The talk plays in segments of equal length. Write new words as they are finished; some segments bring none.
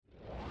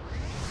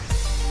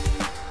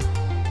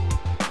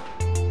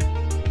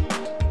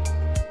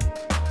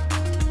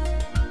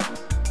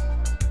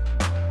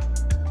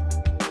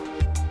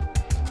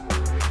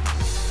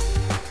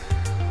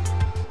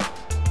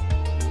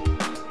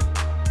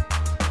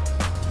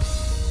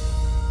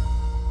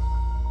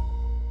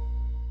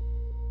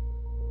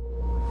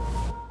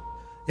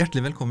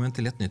Hjertelig velkommen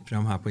til et nytt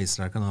program her på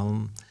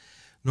Israelkanalen.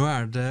 Nå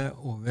det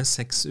over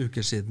 6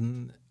 uker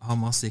siden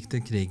Hamas gikk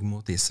til krig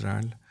mot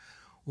Israel.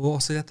 Og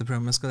også i dette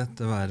programmet skal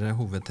dette være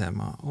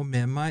hovedtema. Og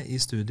med meg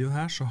i studio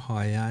her så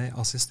har jeg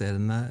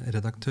assisterende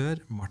redaktør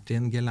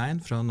Martin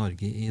Gellein fra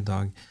Norge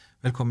IDAG.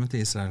 Velkommen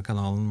til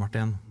Israelkanalen,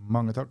 Martin.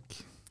 Mange takk.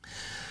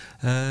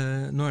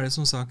 Nå det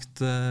som sagt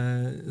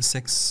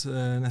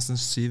nesten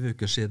 7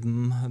 uker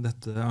siden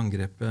dette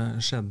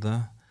angrepet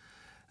skjedde.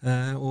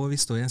 Og vi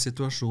står i en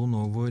situasjon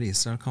nå hvor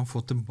Israel kan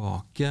få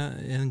tilbake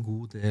en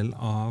god del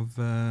av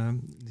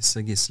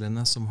disse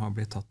gislene som har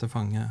blitt tatt til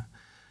fange.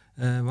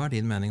 Hva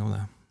din mening om det?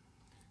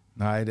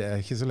 Nei, det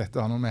ikke så lett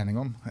å ha noen mening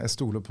om. Jeg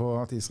stoler på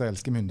at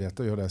israelske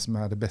myndigheter gjør det som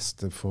det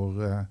beste for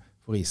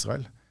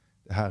Israel.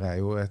 Dette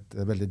jo et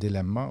veldig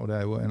dilemma, og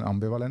det jo en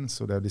ambivalens,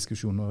 og det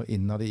diskusjoner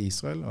innad i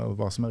Israel, og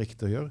hva som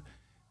riktig å gjøre.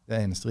 Det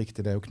eneste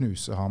riktige å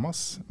knuse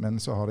Hamas, men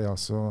så har de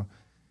altså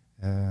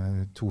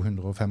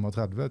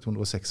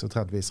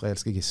 236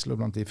 israelske gisler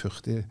blant de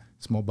 40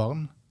 små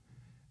barn,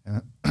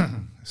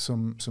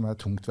 som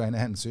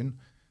tungtveiende hensyn.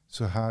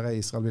 Så her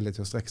Israel villig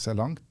til å strekke seg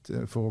langt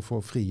for å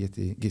få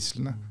frihet i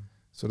gislene.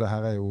 Så det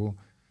her jo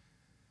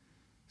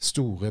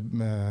store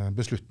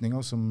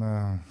beslutninger som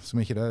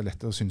ikke det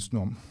lett å synes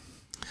noe om.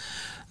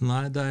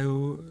 Nei, det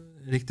jo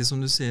riktig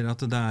som du sier at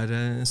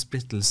det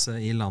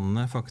splittelse i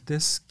landet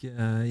faktisk,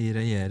 i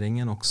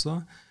regjeringen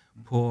også,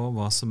 på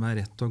hva som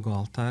rett og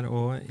galt her.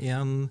 Og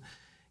en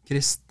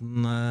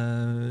kristen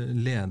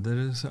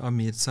leder,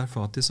 Amir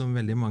Sarfati, som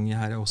veldig mange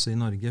her også i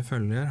Norge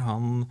følger,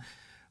 han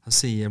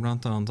sier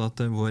blant annet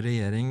at vår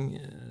regjering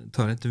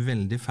tar et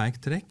veldig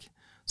feigt trekk,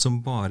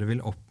 som bare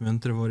vil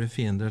oppmuntre våre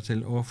fiender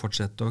til å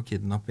fortsette å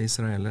kidnappe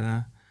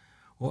israelere.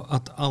 Og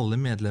at alle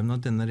medlemmene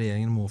av denne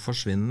regjeringen må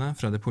forsvinne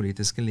fra det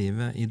politiske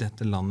livet i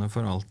dette landet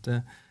for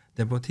alltid.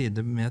 Det på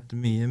tide med et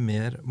mye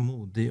mer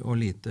modig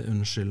og lite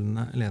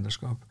unnskyldende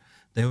lederskap.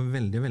 Det jo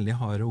veldig, veldig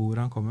harde ord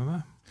han kommer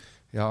med.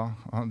 Ja,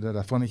 det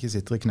derfor han ikke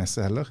sitter i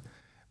knesset heller.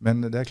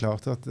 Men det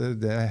klart at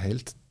det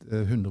helt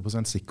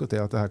 100% sikkert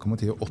at det her kommer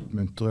til å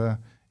oppmuntre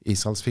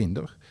Israels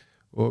fiender.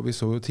 Og vi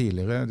så jo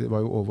tidligere, det var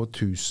jo over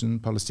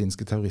 1000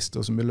 palestinske terrorister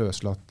som ble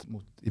løslatt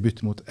i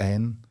bytte mot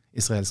en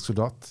israelsk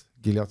soldat,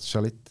 Gilead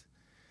Shalit,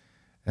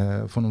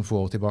 for noen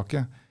få år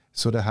tilbake.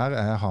 Så det her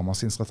Hamas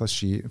sin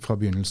strategi fra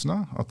begynnelsen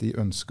av, at de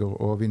ønsker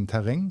å vinne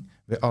terreng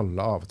ved alle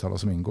avtaler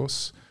som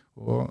inngås.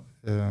 Og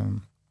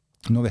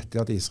nå vet de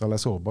at Israel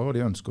sårbar, og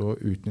de ønsker å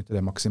utnytte det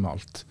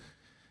maksimalt.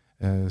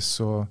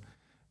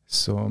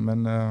 Men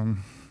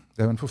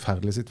det jo en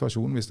forferdelig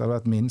situasjon. Hvis det hadde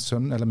vært min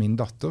sønn eller min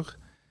datter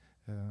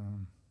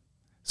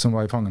som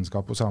var i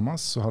fangenskap hos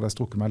Hamas, så hadde jeg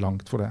strukket meg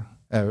langt for det.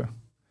 Ja.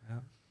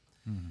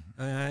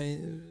 Jeg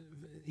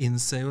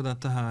innser jo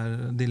dette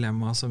her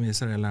dilemmaet som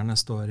israelerne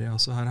står i.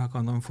 Altså her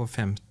kan de få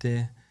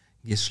 50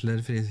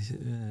 gisler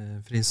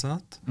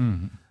frisatt.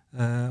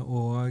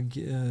 Og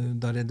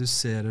da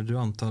reduserer du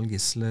antall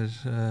gisler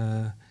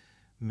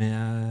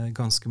med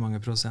ganske mange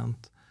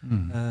prosent.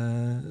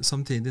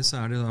 Samtidig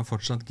så det da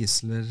fortsatt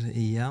gisler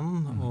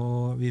igjen,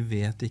 og vi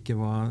vet ikke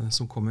hva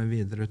som kommer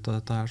videre ut av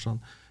dette her. Sånn.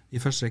 I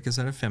første rekke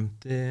så det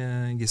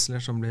 50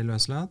 gisler som blir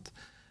løslatt,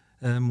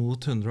 mot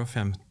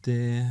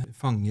 150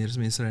 fanger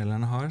som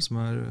israelerne har,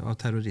 som av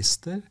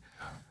terrorister.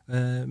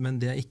 Men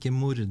det ikke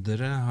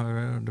mordere,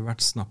 har det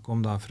vært snakk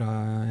om da fra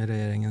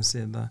regjeringens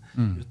side,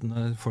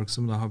 uten folk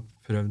som da har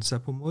prøvd seg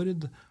på mord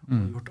og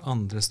gjort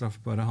andre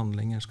straffbare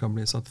handlinger skal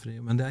bli satt fri.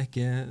 Men det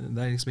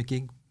liksom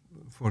ikke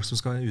folk som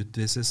skal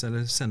utvises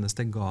eller sendes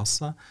til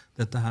Gaza.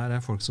 Dette her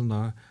folk som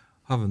da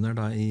havner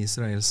da i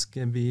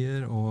israelske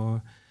byer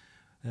og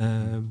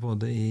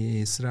både i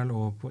Israel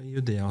og i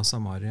Judea og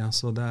Samaria.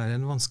 Så det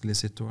en vanskelig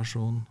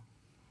situasjon.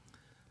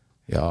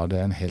 Ja, det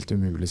en helt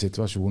umulig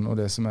situasjon, og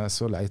det som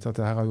så leit at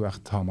det her har jo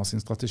vært Hamas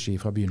sin strategi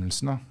fra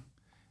begynnelsen av.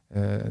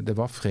 Det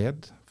var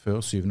fred før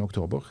 7.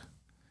 oktober.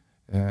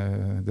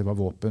 Det var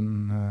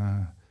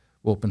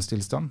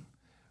våpenstillstand,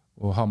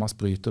 og Hamas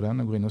bryter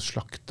den og går inn og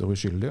slakter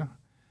uskyldige.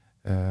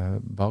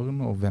 Barn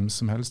og hvem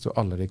som helst, og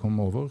alle de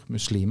kommer over,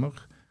 muslimer,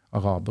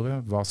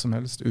 arabere, hva som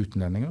helst,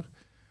 utenlendinger,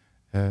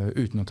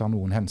 uten å ta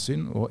noen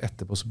hensyn, og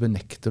etterpå så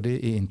benekter de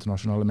i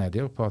internasjonale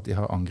medier på at de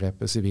har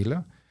angrepet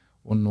sivile.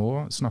 Og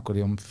nå snakker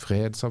de om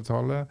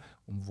fredsavtale,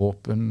 om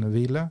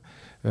våpenhvile,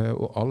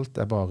 og alt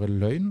bare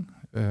løgn.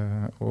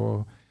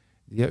 Og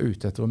de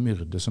ute etter å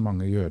myrde så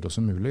mange jøder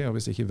som mulig, og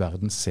hvis ikke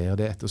verden ser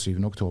det etter 7.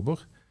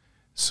 oktober,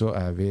 så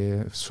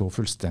vi så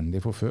fullstendig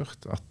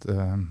forført at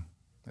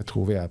jeg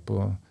tror vi på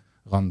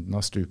randen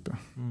av stupet.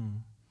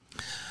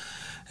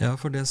 Ja,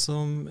 for det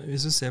som,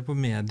 hvis du ser på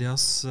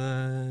medias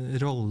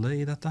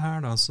rolle i dette her,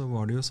 da, så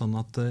var det jo sånn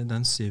at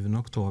den 7.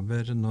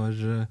 oktober,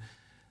 når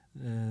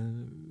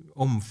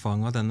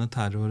omfanget av denne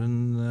terroren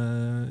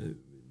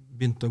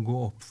begynte å gå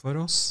opp for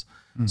oss,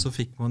 så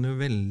fikk man jo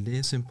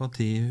veldig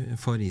sympati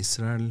for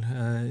Israel.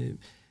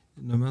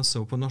 Når man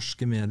så på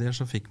norske medier,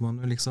 så fikk man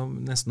jo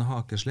liksom nesten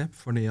hakeslepp,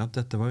 fordi at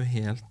dette var jo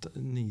helt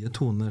nye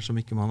toner som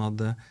ikke man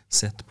hadde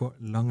sett på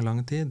lang, lang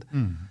tid.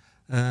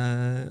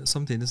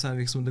 Samtidig så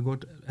det liksom, det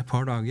går et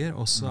par dager,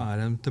 og så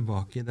de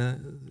tilbake i det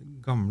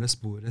gamle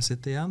sporet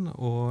sitt igjen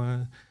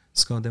og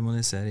skal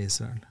demonisere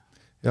Israel.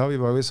 Ja, vi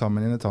var jo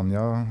sammen i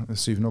Netanya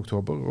 7.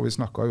 oktober, og vi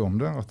snakket jo om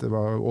det, at det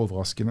var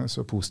overraskende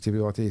så positive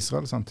vi var til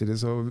Israel. Samtidig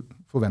så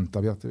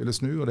forventet vi at det ville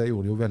snu, og det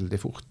gjorde det jo veldig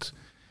fort.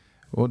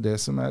 Og det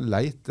som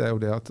leit, er jo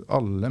det at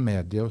alle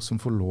medier som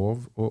får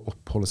lov å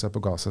oppholde seg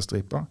på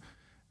Gaza-stripa,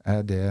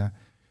 det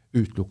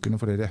utelukkende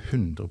fordi de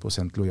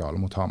 100% lojale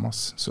mot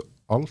Hamas. Så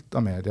alt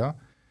av media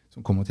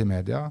som kommer til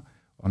media,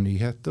 av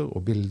nyheter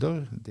og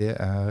bilder, det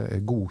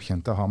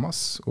godkjent av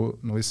Hamas.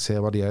 Og når vi ser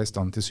hva de i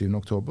stand til 7.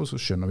 oktober, så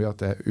skjønner vi at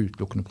det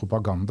utelukkende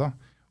propaganda,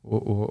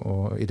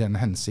 og i den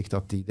hensikt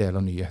at de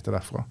deler nyheter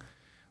derfra.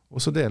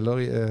 Og så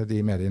deler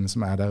de mediene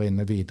som der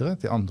inne videre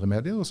til andre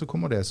medier, og så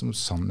kommer det som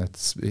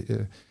sannhets...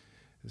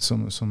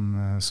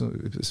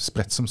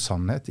 spredt som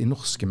sannhet i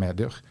norske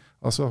medier.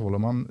 Altså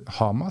holder man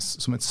Hamas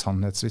som et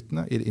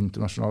sannhetsvitne i det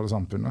internasjonale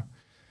samfunnet.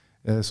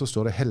 Så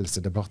står det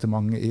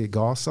helsedepartementet i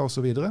Gaza og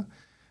så videre,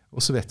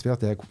 og så vet vi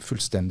at det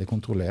fullstendig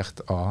kontrollert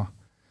av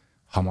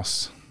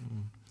Hamas.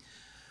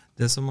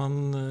 Det som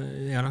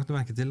jeg har lagt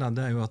merke til,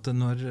 det jo at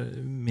når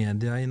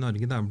media i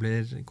Norge da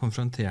blir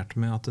konfrontert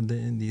med at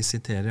de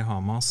siterer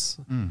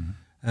Hamas,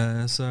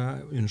 så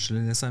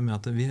unnskylder de seg med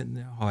at vi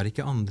har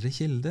ikke andre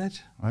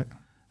kilder. Nei.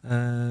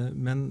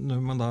 Men når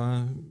man da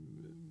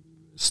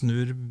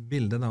snur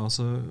bildet da, og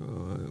så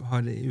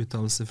har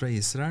uttalelser fra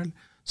Israel,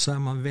 så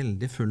man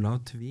veldig full av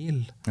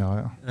tvil.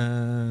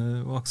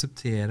 Og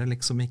aksepterer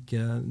liksom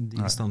ikke de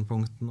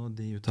standpunktene og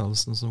de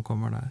uttalelsene som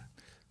kommer der.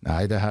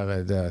 Nei,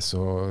 det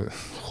så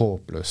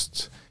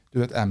håpløst. Du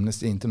vet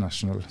Amnesty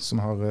International, som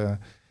har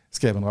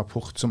skrevet en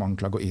rapport som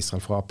anklager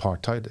Israel for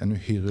apartheid, en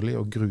uhyrlig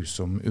og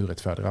grusom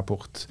urettferdig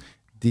rapport.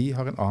 De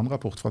har en annen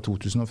rapport fra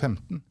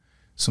 2015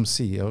 som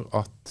sier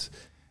at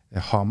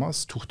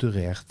Hamas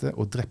torturerte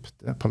og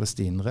drepte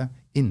palestinere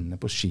inne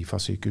på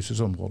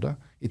Shifa-sykehusets område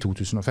i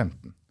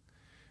 2015.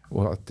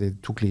 Og at de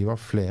tok livet av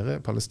flere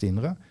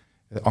palestinere,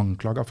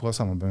 anklaget for å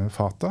samarbeide med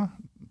Fatah,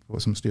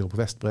 som styrer på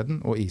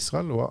Vestbredden, og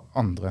Israel og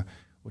andre.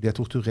 Og de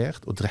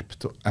torturert og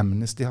drept, og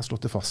Amnesty har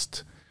slått det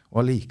fast.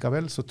 Og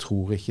allikevel så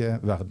tror ikke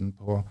verden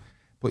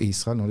på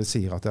Israel når de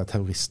sier at det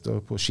terrorister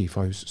på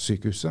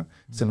Shifa-sykehuset,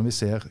 selv om vi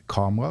ser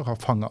kameraer har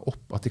fanget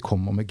opp at de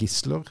kommer med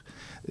gisler,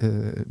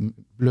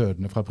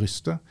 blødende fra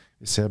brystet.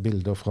 Vi ser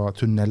bilder fra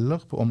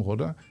tunneler på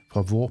området,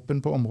 fra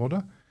våpen på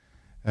området,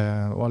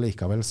 og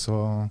allikevel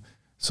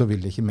så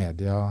vil ikke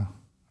media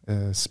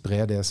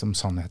spre det som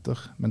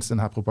sannheter. Mens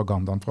denne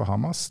propagandaen fra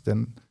Hamas,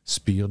 den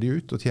spyr de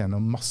ut og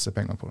tjener masse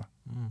penger på det.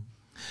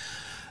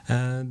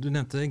 Du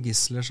nevnte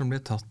gisler som ble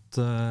tatt,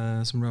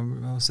 som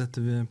ble sett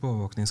på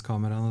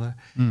overvåkningskameraene der.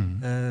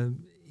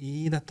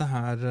 I dette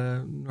her,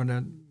 når det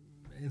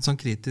en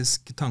sånn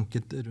kritisk tanke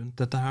rundt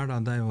dette her,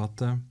 da, det jo at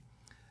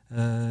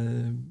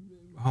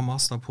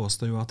Hamas da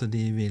påstår jo at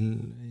de vil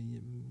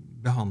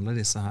behandle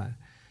disse her.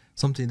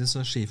 Samtidig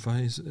så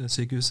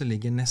Shifa-sykehuset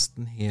ligger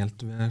nesten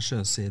helt ved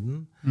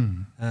sjøsiden,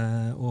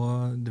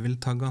 og det vil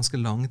ta ganske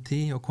lang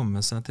tid å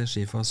komme seg til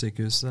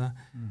Shifa-sykehuset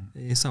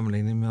i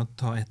sammenligning med å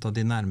ta et av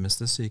de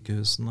nærmeste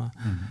sykehusene.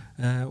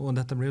 Og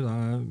dette blir da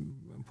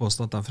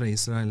påstått da fra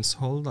Israels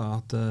hold da,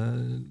 at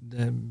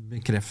det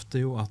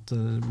bekrefter jo at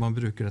man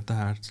bruker dette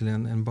her til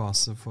en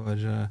base for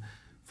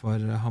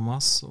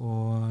Hamas,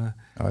 og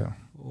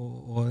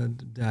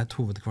det et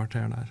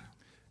hovedkvarter der.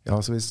 Ja,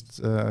 altså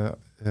hvis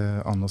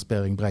Anders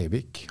Behring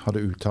Breivik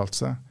hadde uttalt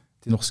seg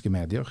til norske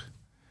medier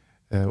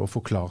og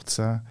forklart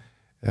seg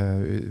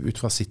ut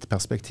fra sitt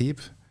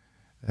perspektiv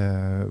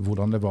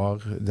hvordan det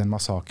var den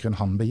massakren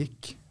han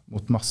begikk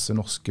mot masse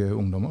norske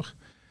ungdommer,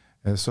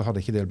 så hadde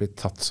ikke det blitt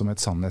tatt som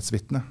et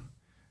sannhetsvitne.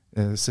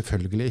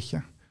 Selvfølgelig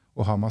ikke.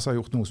 Og Hamas har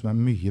gjort noe som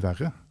mye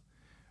verre,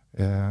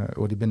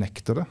 og de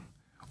benekter det.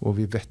 Og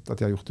vi vet at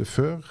de har gjort det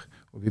før,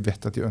 og vi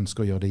vet at de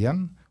ønsker å gjøre det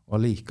igjen, og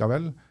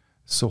allikevel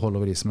så holder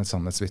vi de som et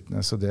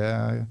sannhetsvitne. Så det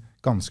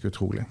ganske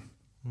utrolig.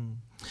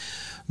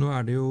 Nå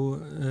det jo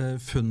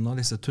funn av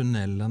disse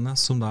tunnelene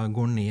som da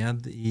går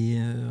ned i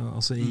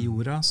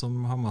jorda, som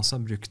Hamas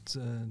har brukt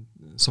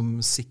som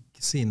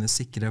sine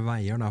sikre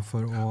veier da,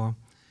 for å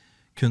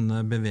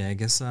kunne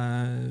bevege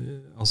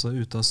seg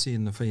ut av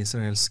syne for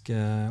israelske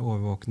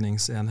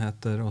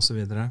overvåkningsenheter og så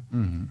videre,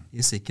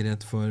 i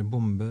sikkerhet for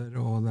bomber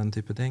og den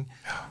type ting.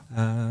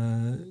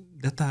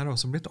 Dette har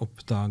også blitt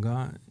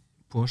oppdaget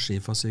på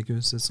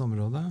Shifa-sykehusets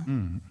område.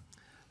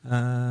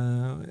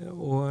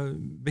 Og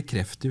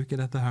bekrefter jo ikke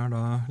dette her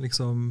da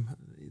liksom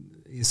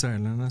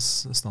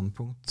israelernes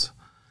standpunkt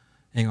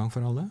en gang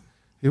for alle?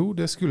 Jo,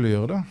 det skulle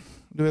gjøre det.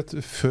 Du vet,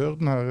 før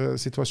denne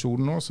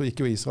situasjonen nå, så gikk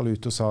jo Israel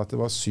ut og sa at det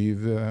var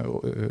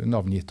 7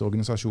 navngitte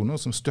organisasjoner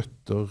som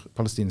støtter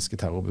palestinske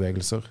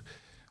terrorbevegelser.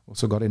 Og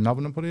så ga de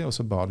navnet på dem, og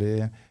så ba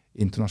de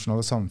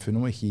internasjonale samfunnet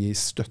om å ikke gi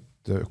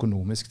støtte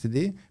økonomisk til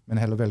de,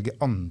 men heller velge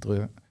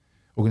andre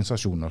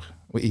organisasjoner.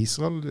 Og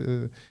Israel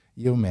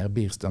gir jo mer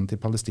bistand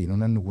til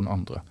palestinerne enn noen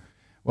andre.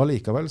 Og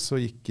allikevel så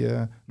gikk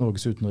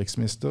Norges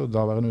utenriksminister,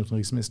 daværende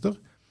utenriksminister,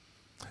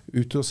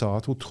 ut og sa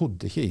at hun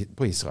trodde ikke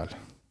på Israel.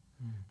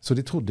 Så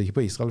de trodde ikke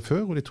på Israel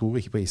før, og de tror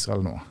ikke på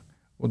Israel nå.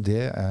 Og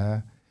det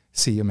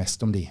sier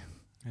mest om de.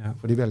 Ja.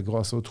 For de velger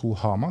altså å tro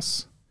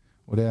Hamas,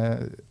 og det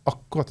er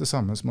akkurat det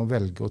samme som å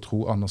velge å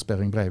tro Anders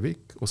Behring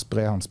Breivik og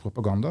spre hans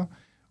propaganda,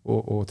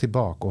 og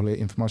tilbakeholde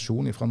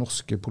informasjon fra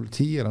norske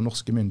politi eller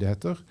norske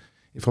myndigheter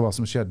fra hva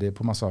som skjedde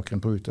på massakren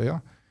på Utøya.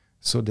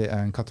 Så det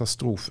er en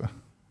katastrofe.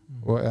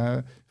 Og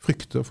jeg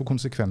frykter for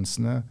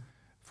konsekvensene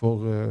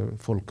for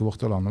folket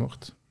vårt og landet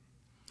vårt.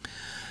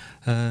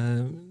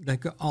 Det er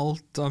ikke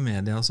alt av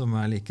media som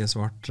er like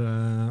svart.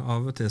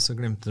 Av og til så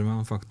glemte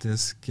man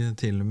faktisk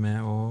til og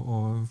med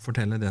å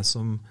fortelle det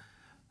som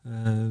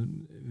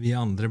vi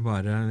andre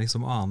bare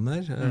liksom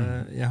aner.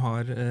 Jeg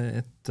har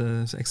et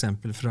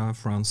eksempel fra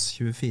France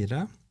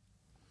 24,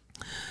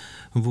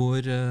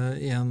 hvor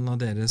en av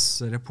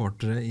deres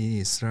reportere i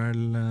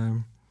Israel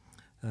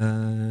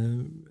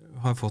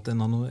har fått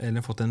en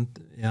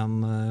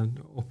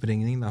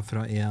oppringning da,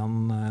 fra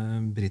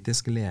en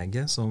britisk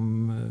lege som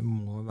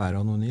må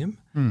være anonym.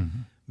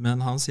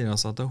 Men han sier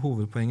altså at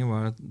hovedpoenget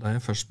var at da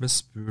jeg først ble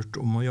spurt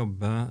om å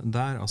jobbe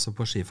der, altså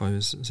på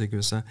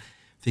Shifa-sykehuset,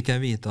 fikk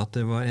jeg vite at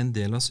det var en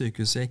del av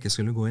sykehuset jeg ikke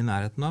skulle gå i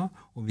nærheten av,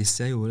 og hvis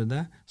jeg gjorde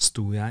det,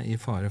 sto jeg i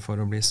fare for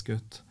å bli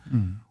skutt.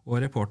 Og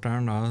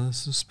reporteren da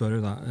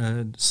spør da,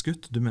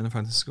 skutt? Du mener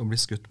faktisk å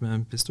bli skutt med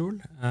en pistol?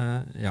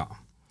 Ja.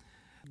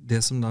 Det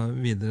som da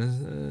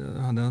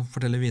han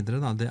forteller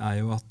videre da, det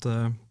er jo at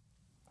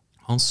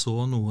han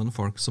så noen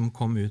folk som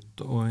kom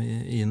ut og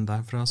inn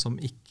derfra som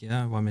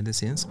ikke var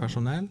medisinsk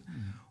personell,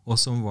 og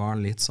som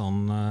var litt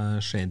sånn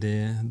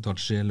shady,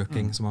 dodgy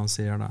looking, som han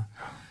sier da.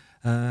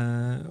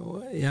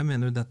 Jeg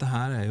mener jo dette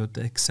her er jo et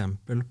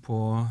eksempel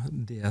på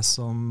det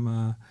som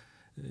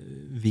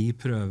vi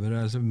prøver,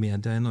 altså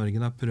media i Norge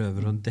da,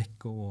 prøver å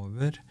dekke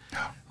over.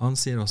 Han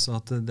sier også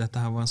at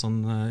dette her var en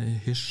sånn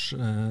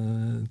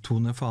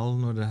tonefall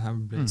når det her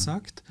ble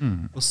sagt,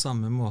 på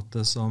samme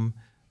måte som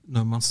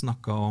når man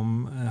snakket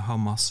om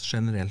Hamas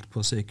generelt på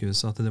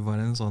sykehuset, at det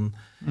var en sånn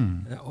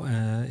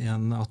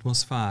en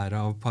atmosfære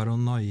av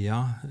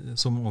paranoia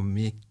som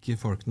omgikk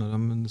folk når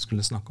de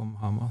skulle snakke om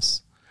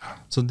Hamas.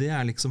 Så det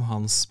er liksom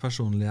hans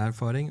personlige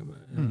erfaring.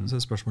 Så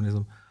er spørsmålet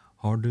liksom,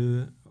 har du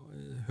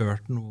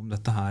hørt noe om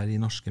dette her i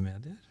norske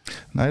medier?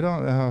 Neida,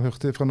 jeg har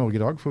hørt det fra Norge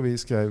IDAG, for vi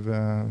skrev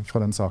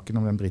fra den saken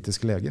om den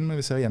britiske legen, men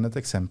vi ser igjen et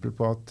eksempel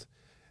på at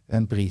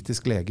en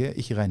britisk lege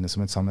ikke regnes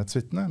som et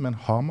sannhetsvitne, men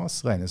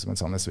Hamas regnes som et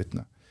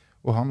sannhetsvitne.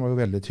 Og han var jo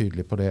veldig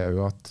tydelig på det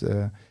at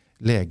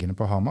legene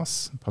på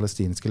Hamas,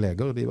 palestinske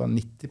leger, de var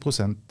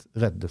 90%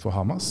 redde for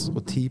Hamas,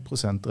 og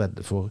 10%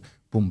 redde for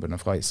bombene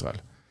fra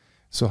Israel.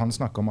 Så han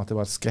snakket om at det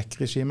var et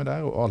skrekkregime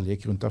der, og alle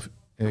gikk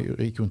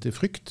rundt i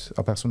frykt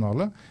av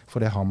personalet,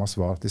 fordi Hamas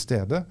var til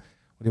stede.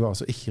 Og de var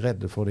altså ikke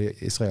redde for de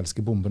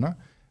israelske bombene,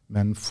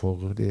 men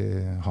for de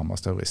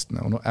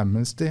Hamas-terroristene. Og når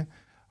Amnesty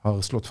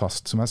har slått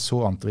fast, som er så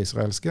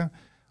anti-israelske,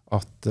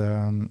 at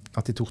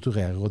de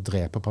torturerer og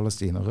dreper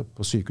palestinere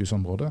på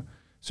sykehusområdet,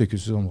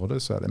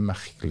 så er det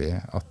merkelig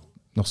at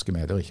norske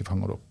medier ikke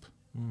fanger det opp.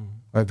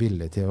 Og er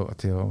villige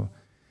til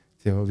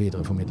å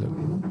videreformidle det.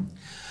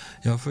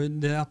 Ja, for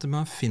det at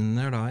man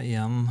finner da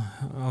en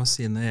av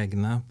sine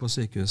egne på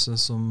sykehuset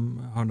som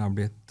har da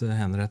blitt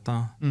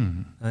henrettet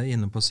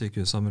inne på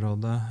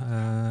sykehusområdet,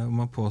 og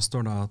man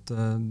påstår da at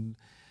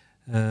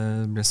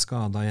ble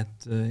skadet i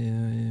et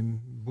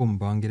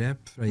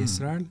bombeangrep fra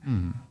Israel,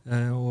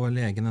 og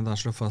legene da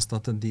slår fast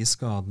at de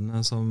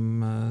skadene som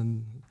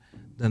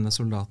denne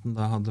soldaten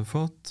da hadde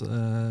fått,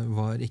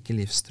 var ikke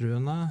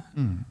livstruende,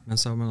 men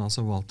så har man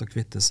altså valgt å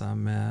kvitte seg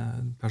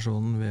med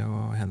personen ved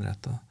å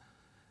henrette.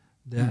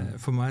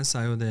 For meg så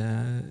er jo det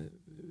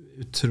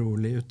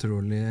utrolig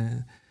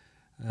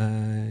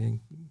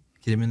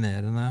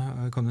kriminerende,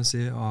 kan du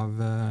si,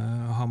 av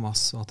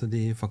Hamas, at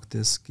de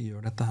faktisk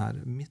gjør dette her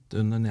midt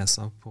under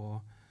nesa på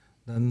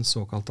den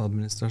såkalte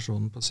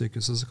administrasjonen på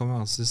sykehuset. Så kan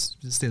man altså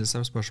stille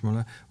seg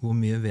spørsmålet, hvor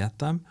mye vet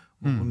de,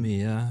 og hvor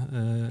mye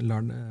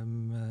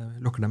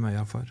lukker de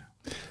øya for?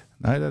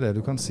 Nei, det er det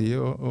du kan si,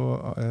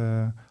 og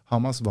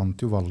Hamas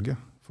vant jo valget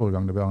forrige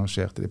gang det ble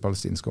arrangert i de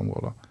palestinske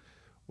områdene.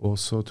 Og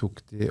så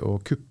tok de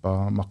og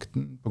kuppa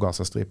makten på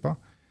Gaza-stripa.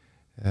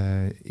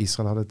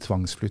 Israel hadde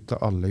tvangsflyttet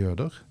alle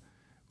jøder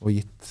og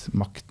gitt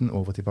makten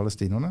over til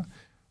palestinerne.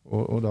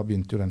 Og da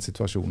begynte jo den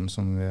situasjonen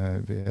som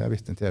vi er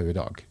vitne til i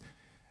dag.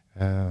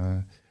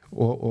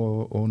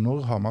 Og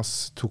når Hamas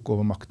tok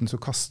over makten,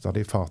 så kastet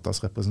de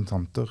Fatahs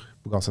representanter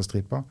på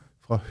Gaza-stripa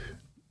fra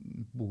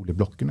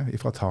boligblokkene,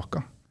 fra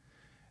taket.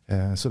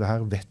 Så det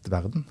her vet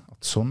verden,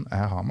 at sånn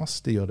er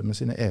Hamas. De gjør det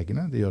med sine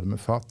egne, de gjør det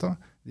med Fatah,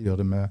 de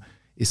gjør det med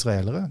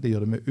israelere, de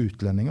gjør det med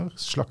utlendinger,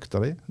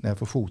 slakter de ned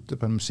for fote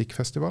på en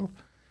musikkfestival.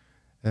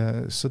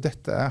 Så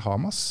dette er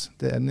Hamas,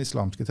 det er den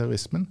islamske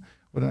terrorismen,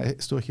 og den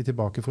står ikke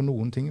tilbake for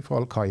noen ting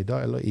for Al-Qaida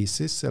eller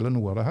ISIS eller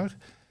noe av det her,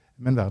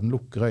 men verden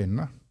lukker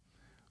øynene,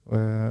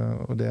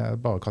 og det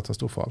er bare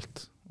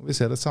katastrofalt. Og vi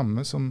ser det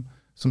samme som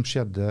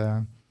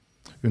skjedde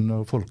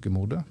under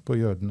folkemordet på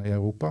jødene i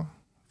Europa,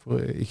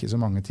 for ikke så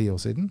mange 10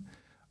 år siden,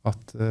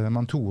 at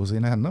man toer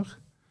sine hender,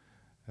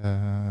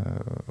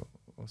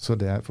 så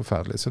det er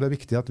forferdelig. Så det er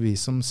viktig at vi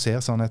som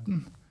ser sannheten,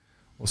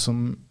 og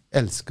som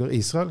elsker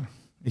Israel,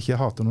 ikke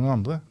hater noen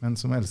andre, men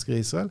som elsker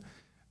Israel,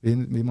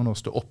 Vi må nå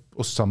stå opp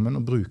oss sammen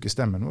og bruke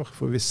stemmen vår.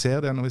 For vi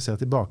ser det når vi ser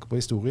tilbake på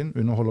historien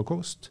under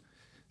holocaust,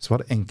 så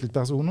var det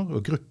enkeltpersoner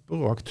og grupper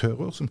og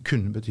aktører som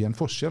kunne bety en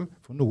forskjell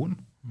for noen.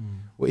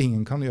 Og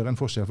ingen kan gjøre en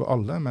forskjell for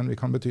alle, men vi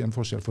kan bety en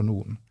forskjell for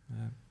noen.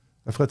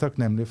 Derfor er jeg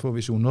takknemlig for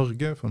Visjon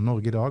Norge, for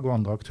Norge IDAG og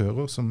andre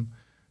aktører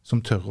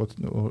som tør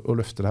å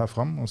løfte det her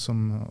fram, og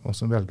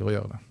som velger å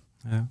gjøre det.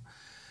 Ja.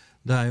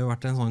 Det har jo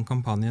vært en sånn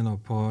kampanje nå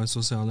på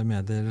sosiale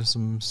medier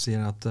som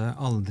sier at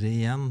aldri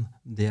igjen,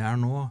 det er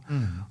nå.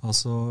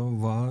 Altså,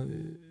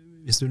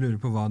 hvis du lurer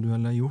på hva du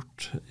har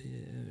gjort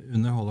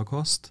under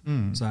holocaust,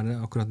 så er det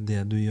akkurat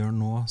det du gjør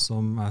nå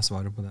som er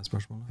svaret på det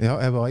spørsmålet. Ja,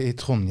 jeg var i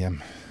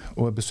Trondheim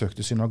og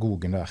besøkte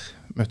synagogen der.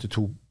 Møtte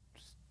 2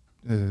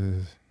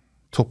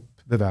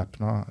 topp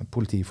bevæpna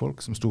politifolk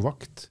som sto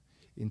vakt.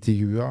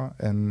 Intervjuet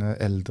en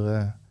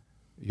eldre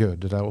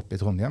jøde der oppe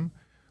i Trondheim.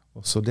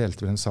 Og så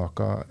delte vi den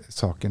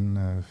saken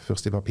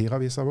først i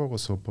papiravisa vår, og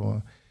så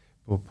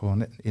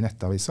i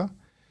nettavisa.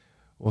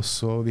 Og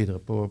så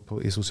videre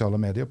i sosiale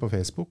medier, på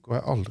Facebook. Og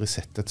jeg har aldri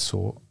sett et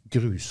så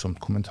grusomt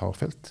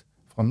kommentarfelt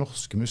fra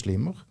norske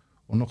muslimer,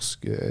 og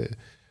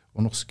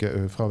norske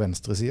fra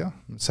venstresida,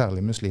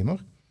 særlig muslimer,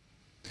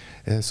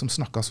 som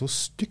snakket så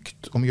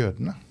stygt om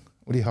jødene.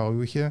 Og de har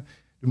jo ikke,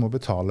 du må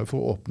betale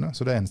for å åpne,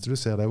 så det eneste du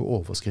ser det er jo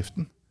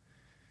overskriften.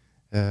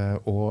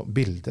 Og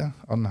bildet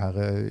av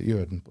denne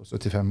jøden på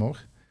 75 år.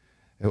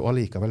 Og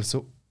allikevel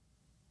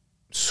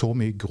så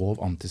mye grov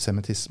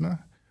antisemittisme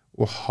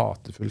og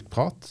hatefullt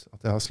prat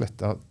at jeg har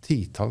slettet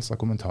titalls av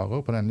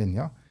kommentarer på den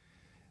linja.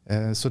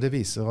 Så det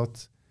viser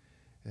at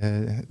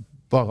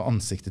bare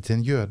ansiktet til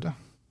en jøde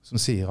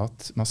som sier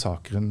at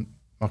massakren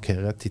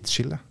markerer et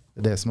tidsskille,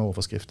 det er det som er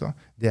overskriften,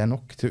 det er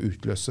nok til å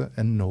utløse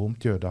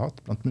enormt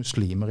jødehat blant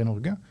muslimer i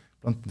Norge,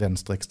 blant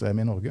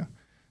venstreekstreme i Norge.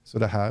 Så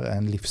det her er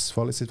en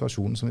livsfarlig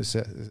situasjon som vi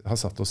har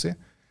satt oss i.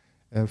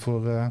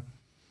 For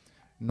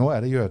nå er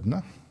det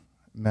jødene,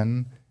 men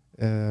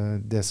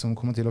det som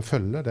kommer til å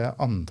følge, det er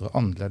andre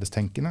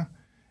annerledestenkende,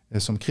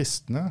 som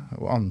kristne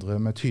og andre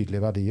med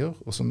tydelige verdier,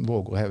 og som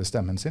våger å heve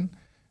stemmen sin,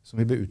 som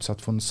vil bli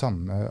utsatt for den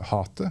samme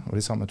hatet og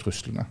de samme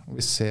truslene. Og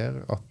vi ser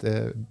at det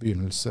er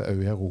begynnelse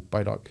også i Europa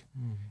i dag.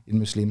 I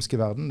den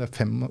muslimske verden, det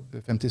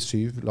er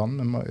 57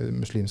 land med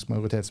muslimsk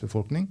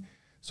majoritetsbefolkning,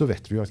 så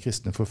vet vi jo at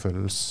kristne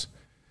forfølges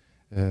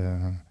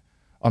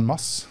en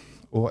masse,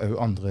 og også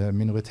andre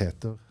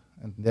minoriteter,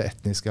 enten det er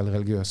etniske eller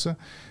religiøse.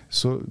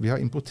 Så vi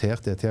har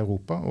importert det til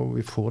Europa, og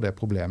vi får det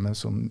problemet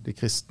som de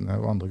kristne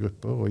og andre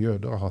grupper og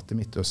jøder har hatt i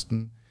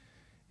Midtøsten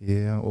i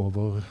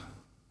over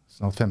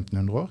snart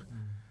 1500 år.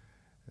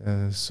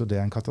 Så det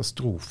er en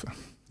katastrofe.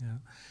 Ja.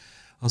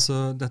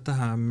 Altså dette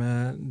her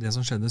med det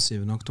som skjedde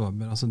 7.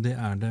 oktober, altså det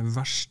er det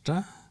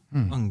verste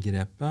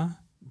angrepet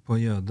på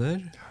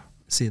jøder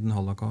siden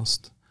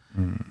holocaust.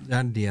 Det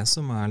er det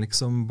som er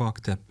liksom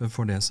bakteppet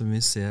for det som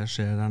vi ser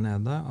skjer der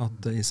nede,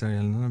 at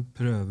israelerne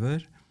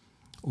prøver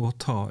å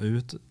ta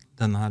ut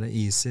denne her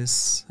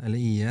ISIS,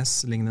 eller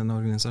IS-lignende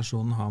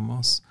organisasjonen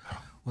Hamas.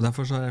 Og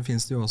derfor så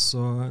finnes det jo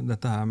også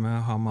dette her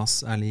med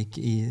Hamas er lik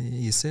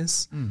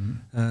ISIS,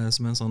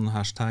 som en sånn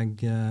hashtag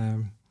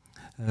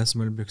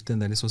som er brukt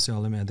en del i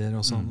sosiale medier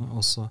og sånn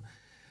også.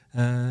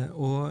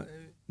 Og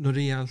når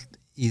det gjelder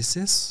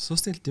ISIS, så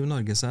stilte jo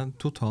Norge seg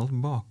totalt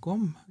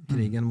bakom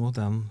krigen mot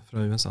den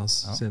fra USAs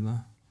side.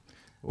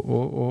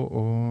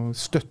 Og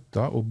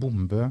støtta og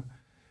bombe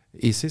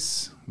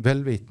ISIS,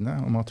 vel vitende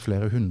om at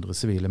flere 100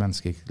 sivile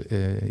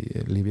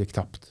menneskeliv gikk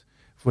tapt.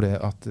 For det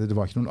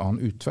var ikke noen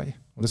annen utvei.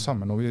 Og det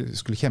samme når vi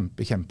skulle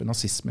kjempe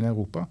nazismen i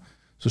Europa,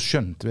 så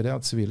skjønte vi det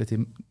at sivile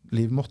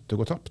liv måtte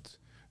gå tapt.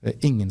 Det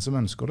er ingen som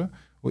ønsker det,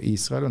 og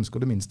Israel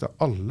ønsker det minst av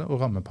alle å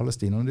ramme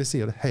palestinerne. De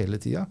sier det hele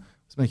tiden.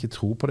 Hvis man ikke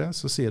tror på det,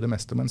 så sier det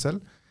mest om en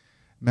selv.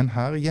 Men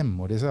her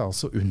gjemmer de seg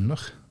altså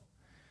under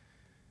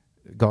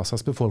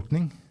Gazas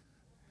befolkning,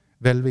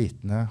 vel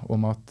vitende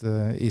om at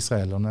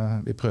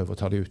israelerne vil prøve å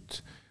ta det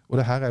ut. Og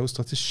det her er jo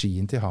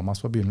strategien til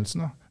Hamas fra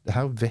begynnelsen av. Det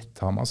her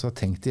vet Hamas har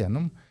tenkt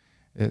igjennom.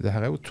 Det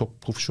her er jo topp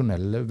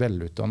profesjonelle,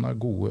 velutdannede,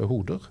 gode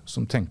hoder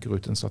som tenker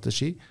ut en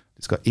strategi.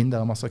 De skal inn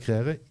der og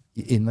massakrere,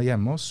 inn og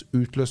gjemme oss,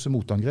 utløse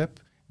motangrep,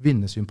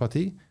 vinne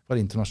sympati fra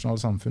det internasjonale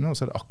samfunnet, og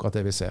så er det akkurat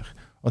det vi ser.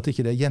 At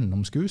ikke det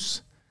gjennomskues,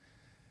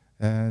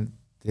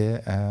 det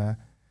er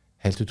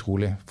helt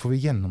utrolig. For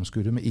vi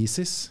gjennomskuer det med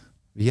ISIS,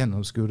 vi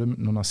gjennomskuer det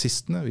med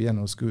nazistene, vi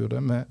gjennomskuer det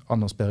med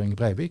Anders Behring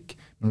Breivik,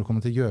 men når det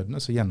kommer til jødene,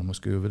 så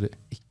gjennomskuer vi det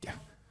ikke.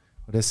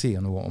 Og det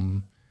sier noe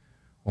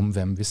om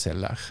hvem vi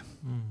selv er.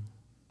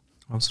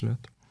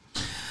 Absolutt.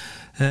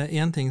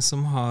 En ting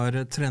som har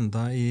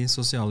trendet i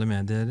sosiale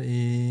medier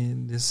i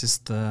de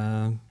siste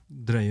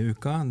drøye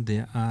uka,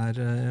 det er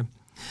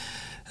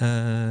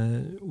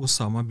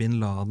Osama bin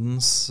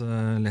Ladens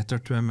Letter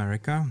to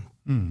America,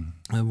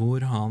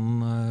 hvor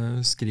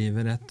han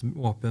skriver et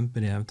åpent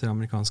brev til den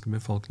amerikanske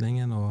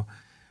befolkningen og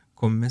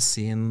kommer med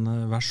sin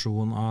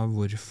versjon av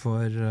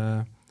hvorfor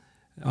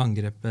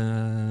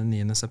angrepet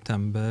 9.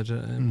 september,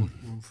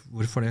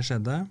 hvorfor det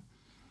skjedde.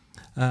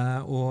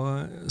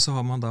 Og så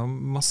har man da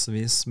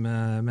massevis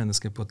med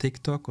mennesker på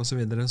TikTok og så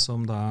videre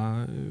som da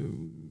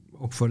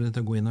oppfordret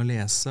til å gå inn og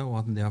lese,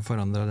 og at det har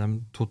forandret dem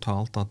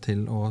totalt da,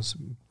 til å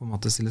på en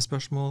måte stille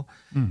spørsmål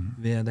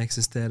ved det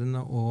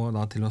eksisterende, og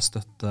da til å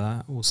støtte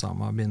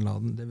Osama bin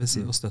Laden. Det vil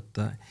si å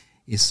støtte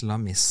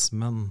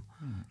islamismen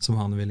som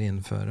han ville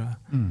innføre.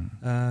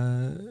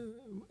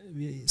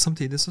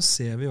 Samtidig så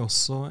ser vi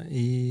også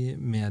i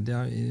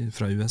media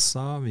fra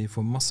USA, vi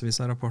får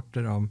massevis av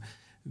rapporter om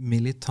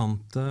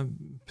militante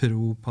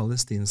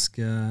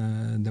pro-palestinske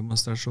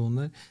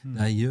demonstrasjoner.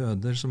 Det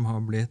jøder som har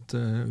blitt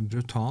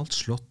brutalt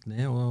slått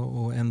ned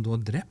og enda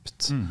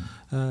drept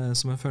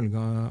som en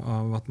følge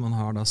av at man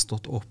har da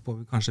stått opp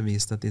og kanskje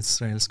vist et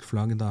israelsk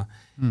flagg da,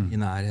 i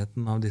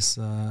nærheten av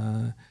disse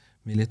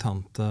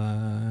militante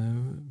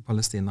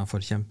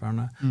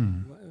Palestina-forkjemperne.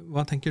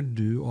 Hva tenker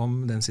du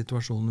om den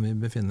situasjonen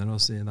vi befinner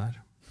oss i der?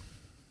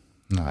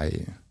 Nei,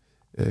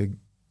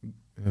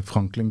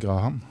 Franklin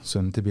Graham,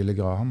 sønnen til Billy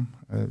Graham,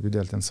 vi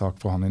delte en sak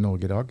fra han i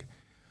Norge IDAG.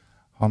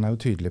 Han jo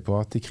tydelig på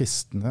at de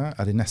kristne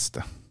de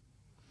neste.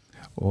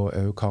 Og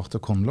Carter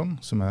Conlon,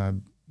 som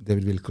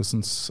David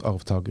Wilkersons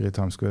arvtaker i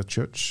Times Square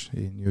Church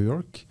i New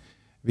York,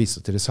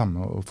 viser til det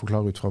samme og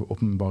forklarer ut fra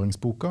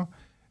åpenbaringsboka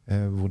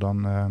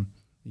hvordan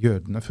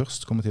jødene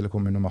først kommer til å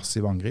komme under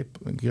massiv angrep,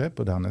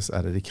 og dernest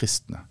det de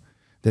kristne.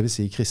 Det vil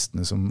si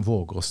kristne som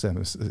våger å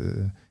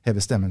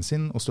heve stemmen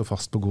sin og stå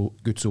fast på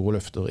Guds ord og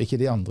løfter. Ikke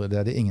de andre,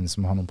 det det ingen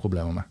som har noen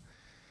problemer med.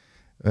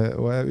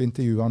 Og jeg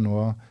intervjuet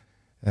nå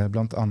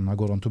blant annet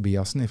Gordon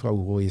Tobiasen fra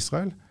Oro i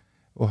Israel,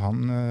 og han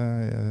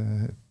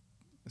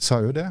sa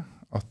jo det,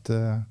 at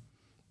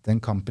den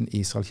kampen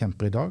Israel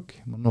kjemper i dag,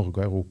 må Norge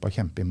og Europa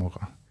kjempe i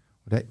morgen.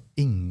 Og det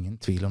ingen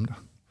tvil om det.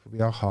 For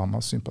vi har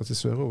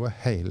Hamas-sympatisører over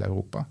hele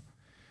Europa.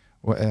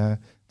 Og jeg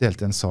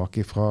delte en sak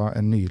fra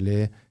en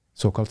nylig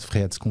såkalt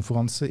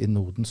fredskonferanse i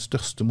Nordens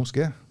største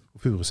moské,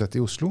 Furuset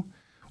i Oslo.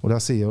 Og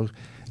der sier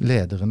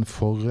lederen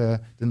for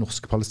den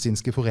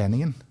norsk-palestinske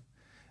foreningen,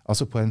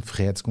 altså på en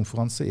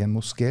fredskonferanse i en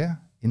moské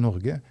i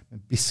Norge,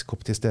 med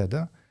biskop til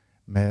stede,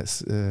 med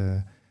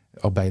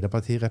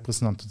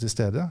arbeiderpartirepresentanter til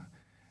stede,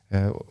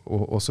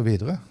 og så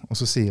videre. Og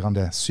så sier han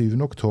det, 7.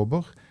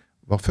 oktober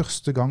var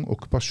første gang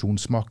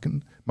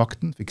okkupasjonsmakten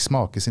fikk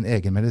smake sin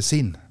egen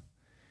medisin.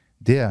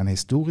 Det en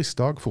historisk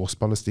dag for oss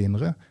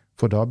palestinere,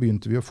 for da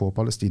begynte vi å få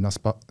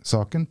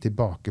Palestina-saken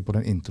tilbake på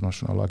den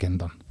internasjonale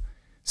agendaen,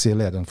 sier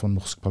lederen for den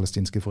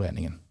norsk-palestinske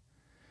foreningen.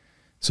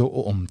 Så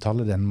å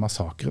omtale den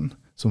massakren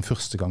som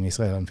første gang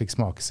israelerne fikk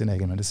smake sin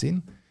egen medisin,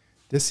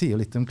 det sier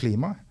litt om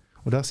klima.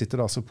 Og der sitter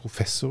det altså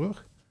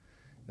professorer,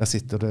 der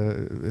sitter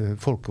det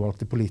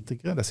folkevalgte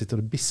politikere, der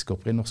sitter det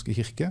biskoper i norske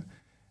kirke,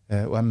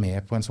 og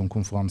med på en sånn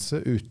konferanse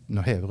uten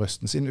å heve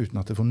røsten sin, uten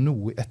at det får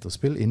noe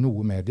etterspill i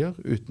noe medier,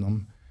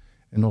 utenom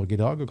Norge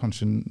IDAG, og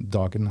kanskje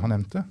dagen han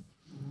nevnte.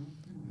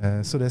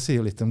 Så det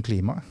sier litt om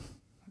klimaet.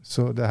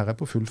 Så det her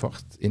på full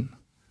fart inn.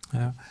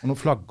 Ja. Og nå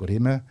flagger de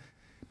med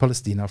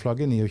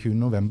Palestina-flagget 29.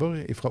 november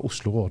fra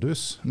Oslo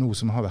rådhus, noe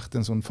som har vært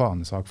en sånn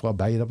fanesak fra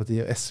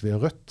Arbeiderpartiet, SV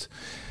og Rødt.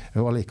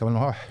 Og allikevel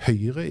nå har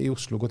Høyre i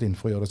Oslo gått inn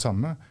for å gjøre det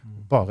samme.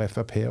 Bare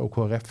FrP og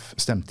KrF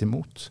stemte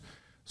imot.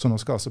 Så nå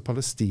skal altså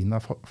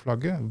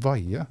Palestina-flagget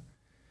vaie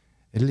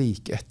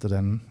like etter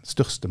den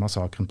største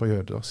massakren på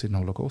jøder siden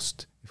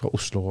holocaust fra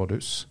Oslo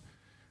rådhus.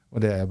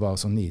 Og det bare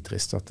så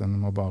nitrist at den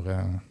må bare...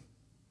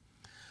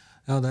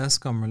 Ja, det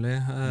skammelig.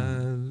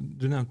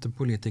 Du nevnte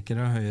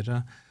politikere av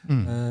Høyre.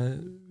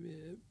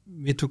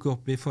 Vi tok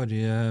opp i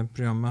forrige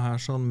programmet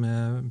her sånn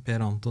med Per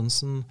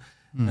Antonsen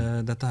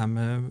dette her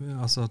med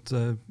altså at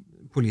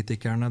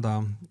politikerne da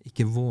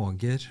ikke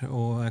våger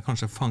og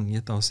kanskje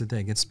fanget av sitt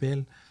eget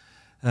spill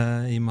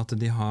i og med at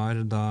de har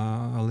da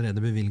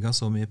allerede bevilget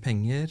så mye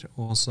penger,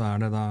 og så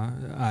det da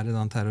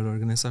en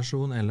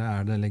terrororganisasjon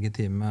eller det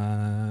legitime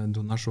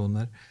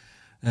donasjoner.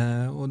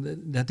 Og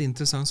det et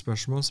interessant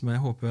spørsmål som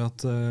jeg håper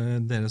at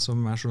dere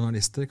som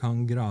journalister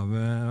kan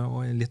grave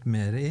litt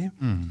mer i.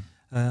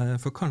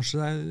 For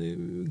kanskje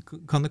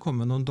kan det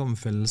komme noen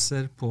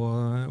domfellelser på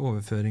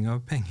overføring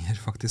av penger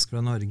faktisk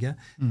fra Norge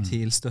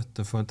til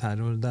støtte for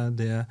terror. Det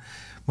det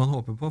man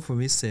håper på, for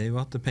vi ser jo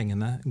at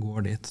pengene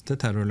går dit, til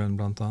terrorlønn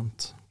blant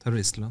annet,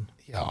 terroristlønn.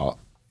 Ja,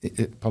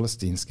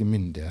 palestinske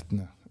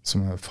myndighetene,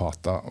 som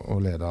Fatah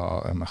og leder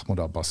av Mahmoud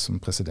Abbas som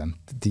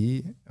president, de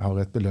har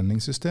et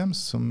belønningssystem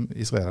som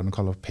israelerne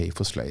kaller pay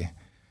for slay.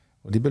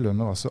 Og de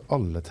belønner altså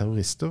alle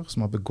terrorister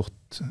som har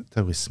begått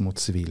terrorisme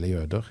mot sivile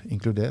jøder,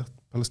 inkludert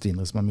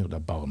palestinere som har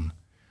myrdet barn.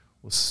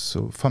 Og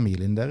så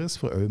familien deres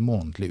får også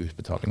månedlige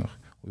utbetalinger.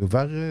 Og jo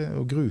verre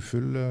og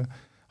grufulle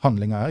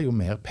handlinger jo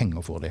mer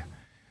penger får de.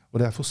 Og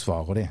det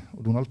forsvarer de.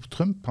 Og Donald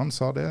Trump han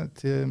sa det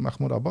til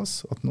Mahmoud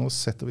Abbas, at nå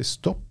setter vi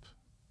stopp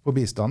på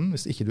bistanden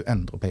hvis ikke du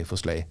endrer pay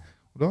for slay.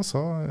 Og da sa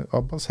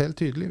Abbas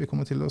helt tydelig, vi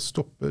kommer til å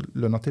stoppe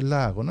lønna til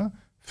lærerne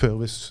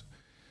før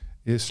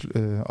vi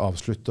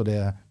avslutter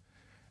det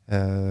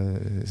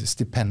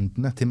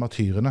stipendene til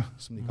martyrene,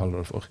 som de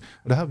kaller det for.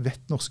 Og det her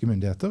vet norske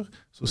myndigheter,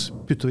 så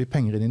putter vi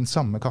penger inn i den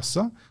samme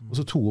kassa, og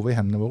så toer vi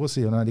hendene våre og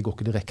sier nei, de går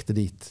ikke direkte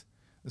dit.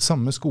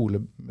 Samme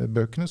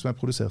skolebøkene som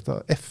produsert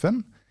av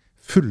FN,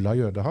 fulle av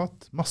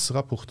jødehat, masse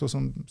rapporter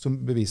som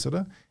beviser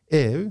det.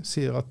 EU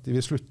sier at de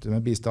vil slutte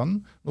med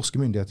bistanden. Norske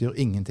myndigheter gjør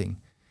ingenting.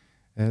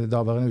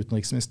 Daværende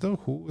utenriksminister,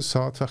 hun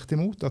sa tvert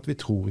imot at vi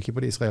tror ikke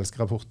på de israelske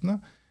rapportene,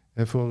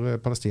 for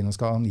Palestina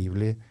skal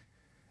angivelig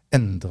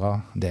endre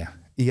det.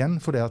 Igjen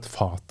fordi at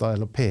Fatah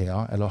eller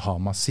PA eller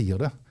Hamas sier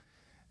det.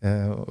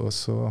 Og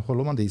så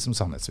holder man de som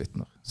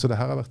sannhetsvittner. Så det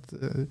her har vært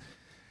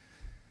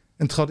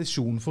en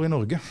tradisjon for i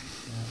Norge.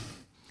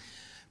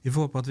 Vi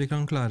får håpe at vi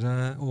kan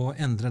klare å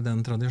endre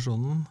den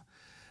tradisjonen.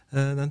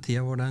 Den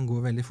tiden hvor den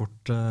går veldig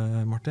fort,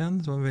 Martin.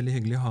 Det var veldig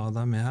hyggelig å ha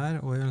deg med her,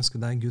 og jeg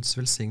ønsker deg Guds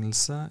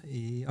velsignelse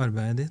i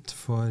arbeidet ditt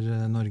for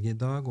Norge i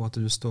dag, og at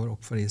du står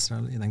opp for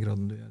Israel i den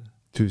graden du gjør.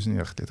 Tusen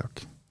hjertelig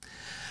takk.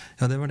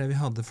 Ja, det var det vi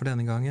hadde for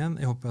denne gangen.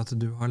 Jeg håper at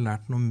du har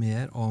lært noe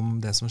mer om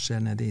det som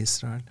skjer nede i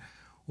Israel.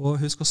 Og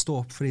husk å stå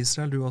opp for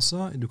Israel, du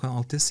også. Du kan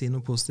alltid si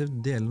noe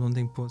positivt, dele noen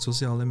ting på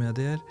sosiale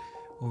medier,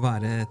 og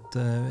være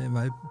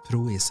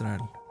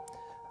pro-Israel.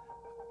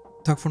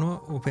 Takk for nå,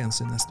 og på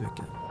gjensyn neste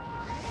uke.